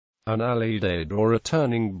An alidade or a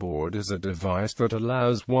turning board is a device that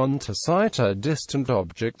allows one to sight a distant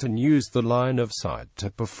object and use the line of sight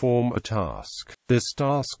to perform a task. This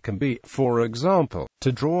task can be, for example,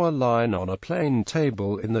 to draw a line on a plane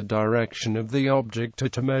table in the direction of the object or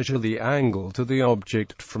to measure the angle to the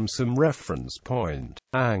object from some reference point.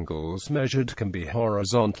 Angles measured can be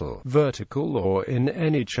horizontal, vertical, or in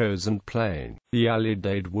any chosen plane. The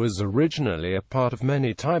alidade was originally a part of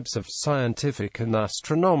many types of scientific and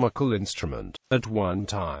astronomical instrument. At one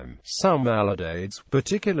time, some alidades,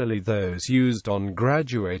 particularly those used on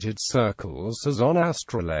graduated circles as on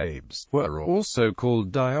astrolabes, were also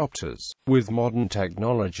called diopters. With modern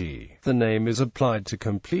technology, the name is applied to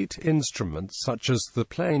complete instruments such as the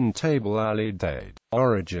plane table alidade.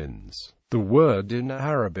 Origins. The word in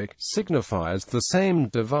Arabic signifies the same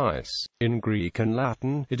device. In Greek and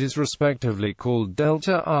Latin, it is respectively called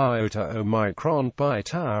delta iota omicron pi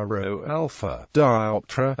tau rho alpha,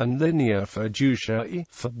 dioptra, and linea fiduciae,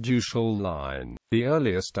 fiducial line. The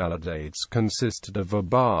earliest alidades consisted of a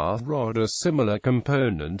bar rod, a similar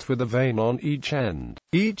component with a vane on each end.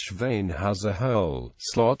 Each vane has a hole,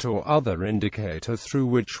 slot, or other indicator through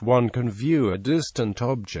which one can view a distant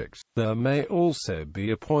object. There may also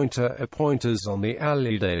be a pointer or pointers on the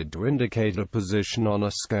alidade to indicate a position on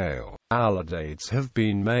a scale. Alidades have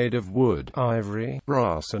been made of wood, ivory,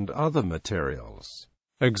 brass, and other materials.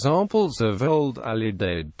 Examples of old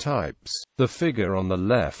Alidade types. The figure on the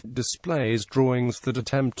left displays drawings that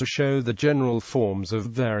attempt to show the general forms of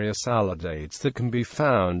various alidades that can be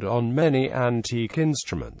found on many antique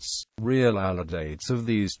instruments. Real alidades of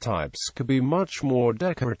these types could be much more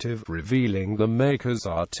decorative, revealing the maker's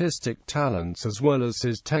artistic talents as well as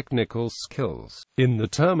his technical skills. In the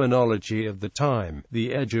terminology of the time,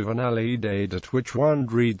 the edge of an alidade at which one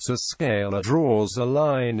reads a scale or draws a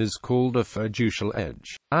line is called a fiducial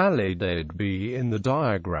edge. Alidade B in the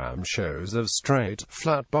diagram shows a straight,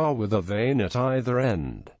 flat bar with a vane at either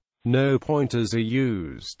end. No pointers are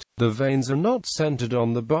used. The vanes are not centered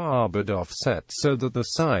on the bar but offset so that the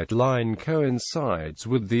sight line coincides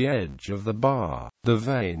with the edge of the bar. The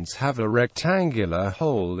vanes have a rectangular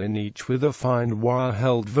hole in each with a fine wire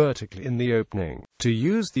held vertically in the opening. To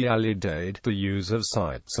use the alidade, the user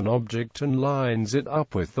sights an object and lines it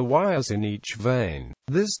up with the wires in each vane.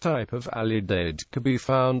 This type of alidade could be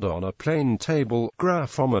found on a plane table,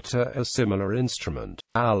 graphometer, a similar instrument.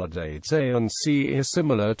 Alidades A and C are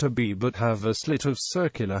similar to B but have a slit of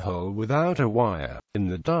circular hole without a wire. In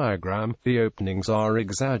the diagram, the openings are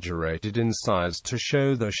exaggerated in size to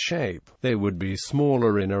show the shape. They would be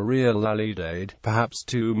smaller in a real alidade, perhaps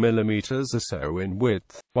 2 mm or so in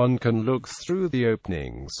width. One can look through the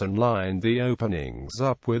openings and line the openings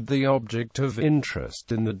up with the object of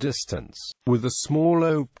interest in the distance. With a small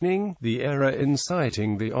opening, the error in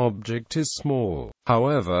sighting the object is small.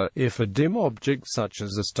 However, if a dim object such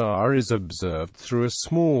as a star is observed through a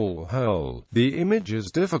small hole, the image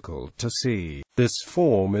is difficult to see. This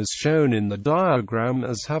form is shown in the diagram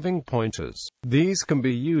as having pointers. These can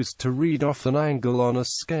be used to read off an angle on a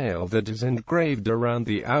scale that is engraved around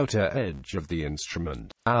the outer edge of the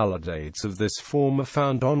instrument. Alidades of this form are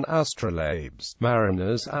found on astrolabes,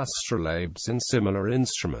 mariners' astrolabes, and similar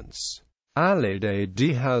instruments. Alidade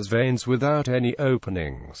D has vanes without any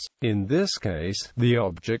openings. In this case, the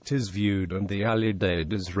object is viewed and the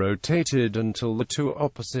alidade is rotated until the two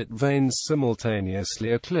opposite vanes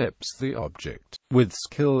simultaneously eclipse the object. With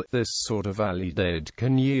skill, this sort of alidade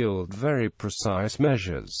can yield very precise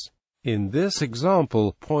measures. In this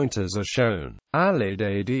example, pointers are shown.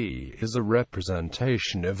 Alidade E is a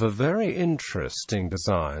representation of a very interesting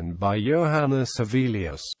design by Johannes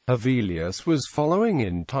Hevelius. Hevelius was following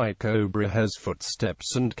in Tycho Brahe's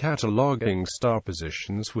footsteps and cataloguing star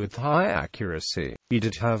positions with high accuracy. He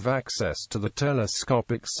did have access to the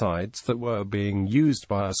telescopic sights that were being used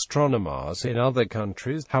by astronomers in other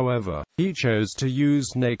countries. However, he chose to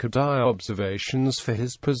use naked eye observations for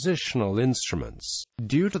his positional instruments.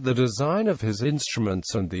 Due to the design of his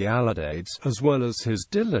instruments and the alidades, as well as his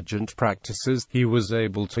diligent practices, he was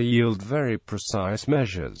able to yield very precise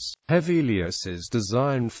measures. Hevelius's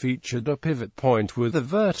design featured a pivot point with a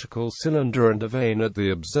vertical cylinder and a vane at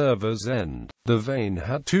the observer's end. The vane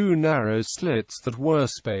had two narrow slits that were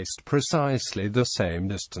spaced precisely the same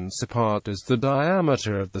distance apart as the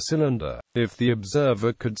diameter of the cylinder. If the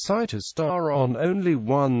observer could sight a star on only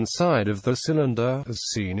one side of the cylinder, as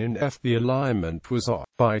seen in F, the alignment was off.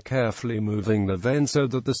 By carefully moving the vane so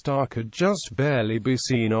that the star could just barely be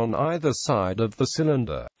seen on either side of the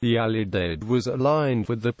cylinder, the alidade was aligned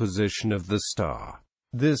with the position of the star.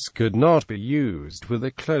 This could not be used with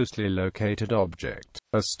a closely located object.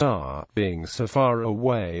 A star, being so far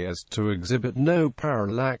away as to exhibit no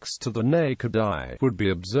parallax to the naked eye, would be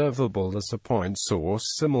observable as a point source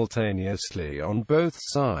simultaneously on both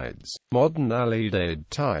sides. Modern Alidade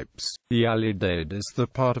types. The alidade is the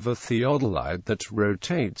part of a theodolite that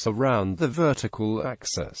rotates around the vertical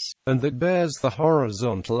axis, and that bears the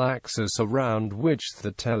horizontal axis around which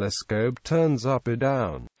the telescope turns up or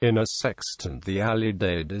down. In a sextant, the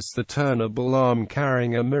alidade is the turnable arm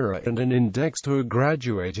carrying a mirror and an index to a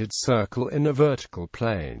graduated circle in a vertical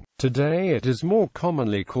plane. Today it is more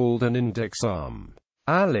commonly called an index arm.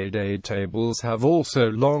 Alidade tables have also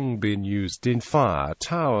long been used in fire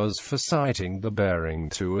towers for sighting the bearing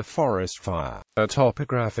to a forest fire. A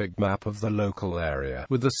topographic map of the local area,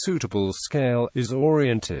 with a suitable scale, is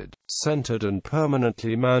oriented, centered and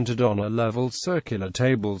permanently mounted on a level circular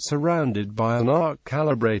table surrounded by an arc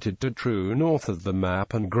calibrated to true north of the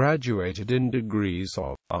map and graduated in degrees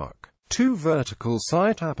of arc. Two vertical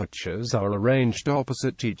sight apertures are arranged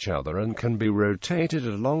opposite each other and can be rotated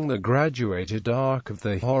along the graduated arc of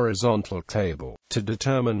the horizontal table. To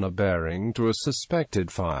determine a bearing to a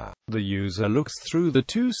suspected fire, the user looks through the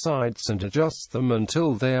two sights and adjusts them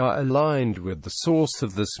until they are aligned with the source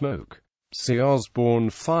of the smoke. See Osborne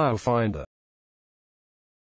Firefinder.